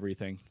weighting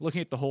everything.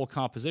 Looking at the whole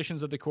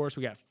compositions of the course,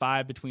 we got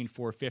 5 between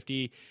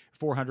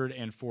 400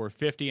 and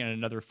 450, and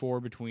another 4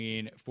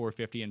 between 450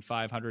 $450 and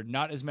 $500.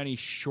 Not as many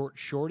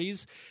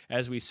shorties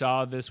as we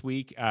saw this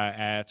week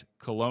at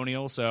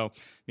Colonial. So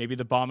maybe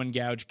the bomb and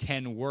gouge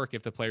can work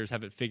if the players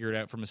have it figured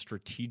out from a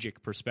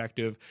strategic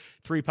perspective.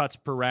 3 putts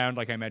per round,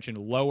 like I mentioned,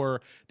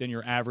 lower than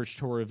your average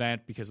tour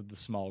event because of the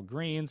small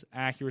greens.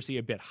 Accuracy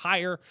a bit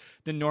higher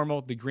than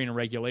normal. The green and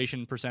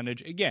regulation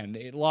percentage, again,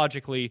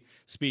 logically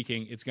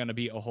speaking, it's going to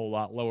be a whole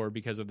lot lower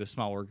because of the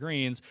smaller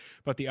greens,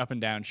 but the up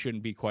and down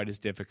shouldn't be quite as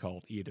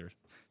difficult either.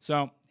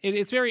 So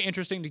it's very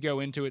interesting to go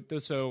into it.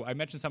 So I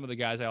mentioned some of the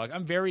guys I like.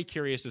 I'm very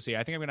curious to see.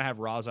 I think I'm going to have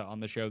Raza on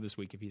the show this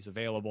week if he's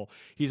available.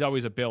 He's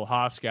always a Bill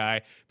Haas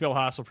guy. Bill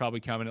Haas will probably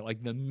come in at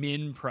like the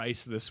min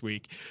price this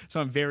week. So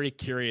I'm very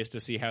curious to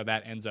see how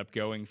that ends up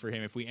going for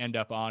him if we end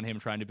up on him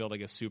trying to build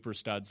like a super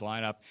studs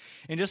lineup.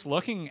 And just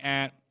looking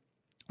at,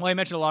 well, I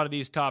mentioned a lot of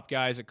these top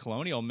guys at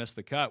Colonial missed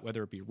the cut,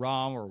 whether it be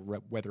Rahm or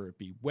whether it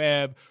be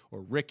Webb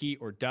or Ricky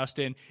or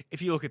Dustin.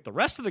 If you look at the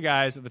rest of the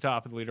guys at the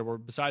top of the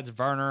leaderboard, besides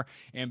Varner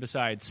and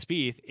besides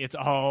Spieth, it's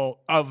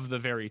all of the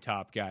very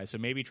top guys. So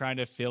maybe trying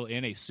to fill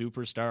in a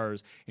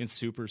superstars and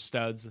super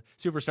scrubs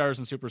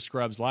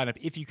lineup,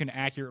 if you can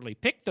accurately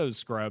pick those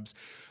scrubs,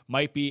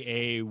 might be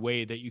a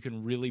way that you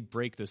can really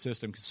break the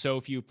system. Because so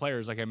few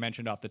players, like I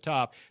mentioned off the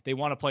top, they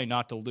want to play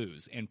not to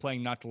lose, and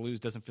playing not to lose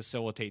doesn't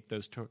facilitate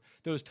those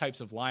types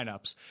of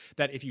lineups.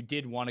 That if you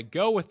did want to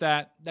go with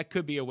that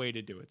could be a way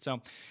to do it.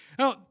 So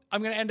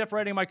I'm going to end up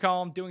writing my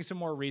column, doing some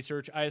more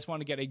research. I just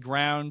want to get a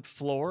ground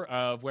floor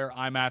of where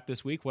I'm at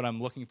this week, what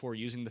I'm looking for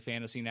using the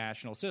Fantasy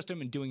National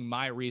system, and doing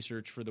my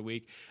research for the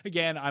week.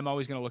 Again, I'm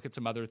always going to look at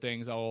some other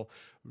things. I'll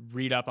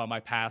read up on my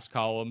past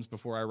columns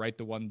before I write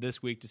the one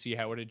this week to see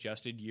how it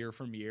adjusted year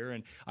from year,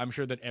 and I'm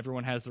sure that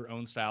everyone has their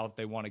own style that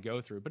they want to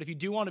go through. But if you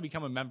do want to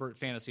become a member at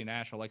Fantasy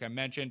National, like I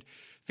mentioned,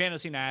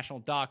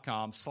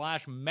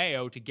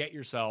 fantasynational.com/Mayo to get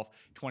yourself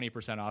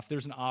 20% off.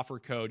 There's an offer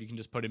code. You can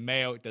just put in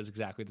Mayo. It does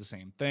exactly the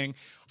same thing.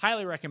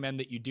 Highly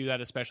recommend that you do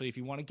that, especially if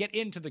you want to get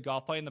into the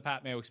golf play in the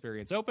Pat Mayo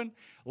Experience Open.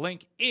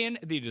 Link in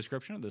the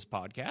description of this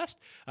podcast.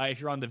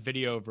 If you're on the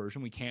video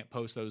version, we can't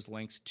post those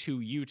links to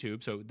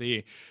YouTube, so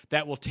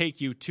that will take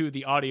you to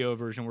the audio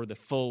version where the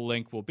full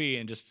link will be,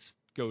 and just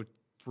go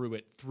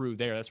through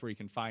there. That's where you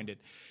can find it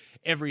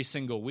every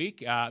single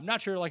week. I'm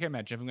not sure, like I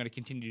mentioned, if I'm going to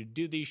continue to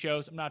do these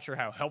shows. I'm not sure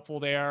how helpful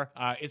they are.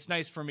 It's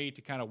nice for me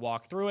to kind of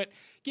walk through it,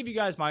 give you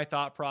guys my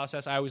thought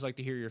process. I always like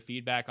to hear your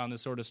feedback on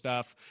this sort of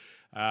stuff.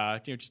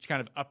 Just to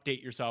kind of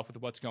update yourself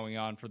with what's going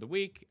on for the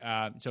week.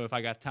 So if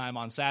I got time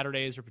on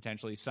Saturdays or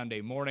potentially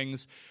Sunday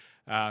mornings,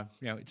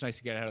 it's nice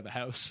to get out of the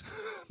house.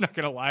 I'm not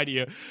going to lie to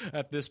you.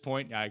 At this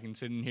point, I can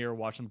sit in here,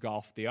 watch some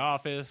golf at the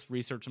office,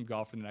 research some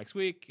golf for the next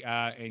week,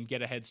 and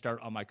get a head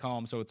start on my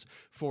column. So it's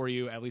for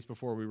you, at least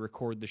before we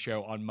record the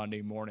show on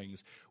Monday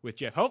mornings with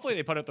Jeff. Hopefully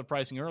they put up the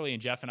pricing early,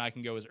 and Jeff and I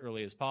can go as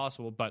early as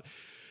possible. But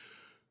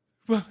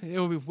well, it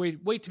will be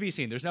wait to be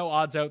seen. There's no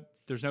odds out.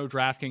 There's no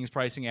DraftKings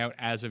pricing out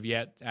as of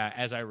yet,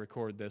 as I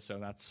record this, so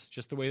that's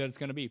just the way that it's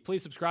going to be.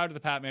 Please subscribe to the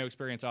Pat Mayo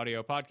Experience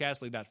audio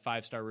podcast. Leave that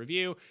 5-star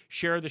review.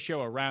 Share the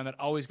show around. That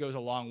always goes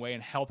a long way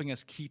in helping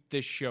us keep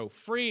this show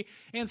free.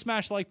 And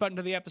smash the like button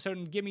to the episode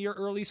and give me your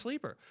early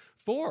sleeper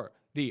for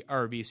the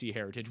RBC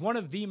Heritage, one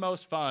of the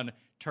most fun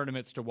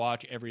tournaments to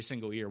watch every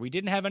single year. We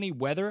didn't have any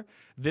weather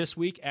this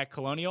week at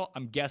Colonial.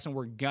 I'm guessing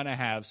we're going to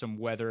have some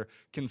weather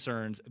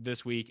concerns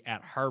this week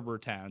at Harbour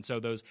Town. So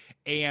those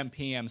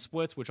AM-PM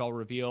splits, which I'll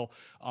reveal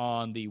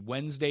on the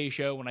Wednesday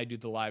show when I do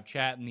the live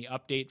chat and the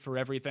update for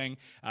everything,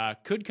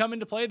 could come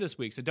into play this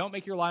week. So don't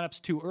make your lineups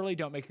too early.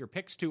 Don't make your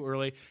picks too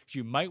early, because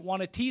you might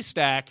want to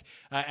T-stack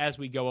as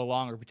we go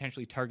along, or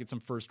potentially target some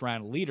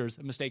first-round leaders.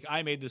 A mistake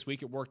I made this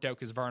week. It worked out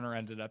because Varner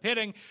ended up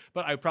hitting,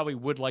 but I probably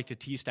would like to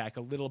T-stack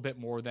a little bit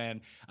more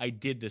than I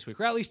did this week,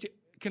 or at least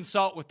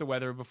consult with the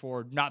weather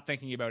before not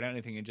thinking about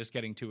anything and just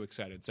getting too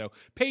excited. So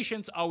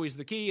patience, always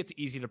the key. It's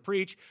easy to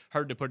preach,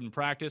 hard to put in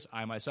practice.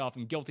 I myself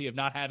am guilty of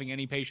not having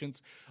any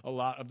patience a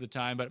lot of the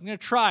time, but I'm going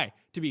to try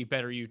to be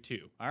better you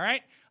too. All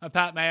right? I'm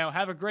Pat Mayo.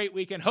 Have a great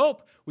weekend.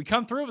 Hope we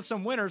come through with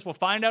some winners. We'll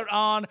find out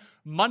on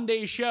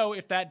Monday's show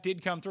if that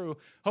did come through.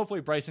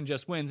 Hopefully Bryson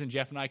just wins and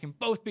Jeff and I can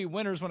both be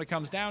winners when it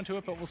comes down to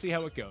it, but we'll see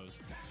how it goes.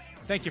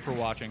 Thank you for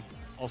watching.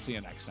 I'll see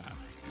you next time.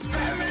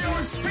 Pat Mayo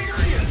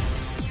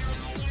Experience!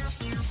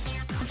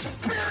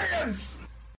 Experience!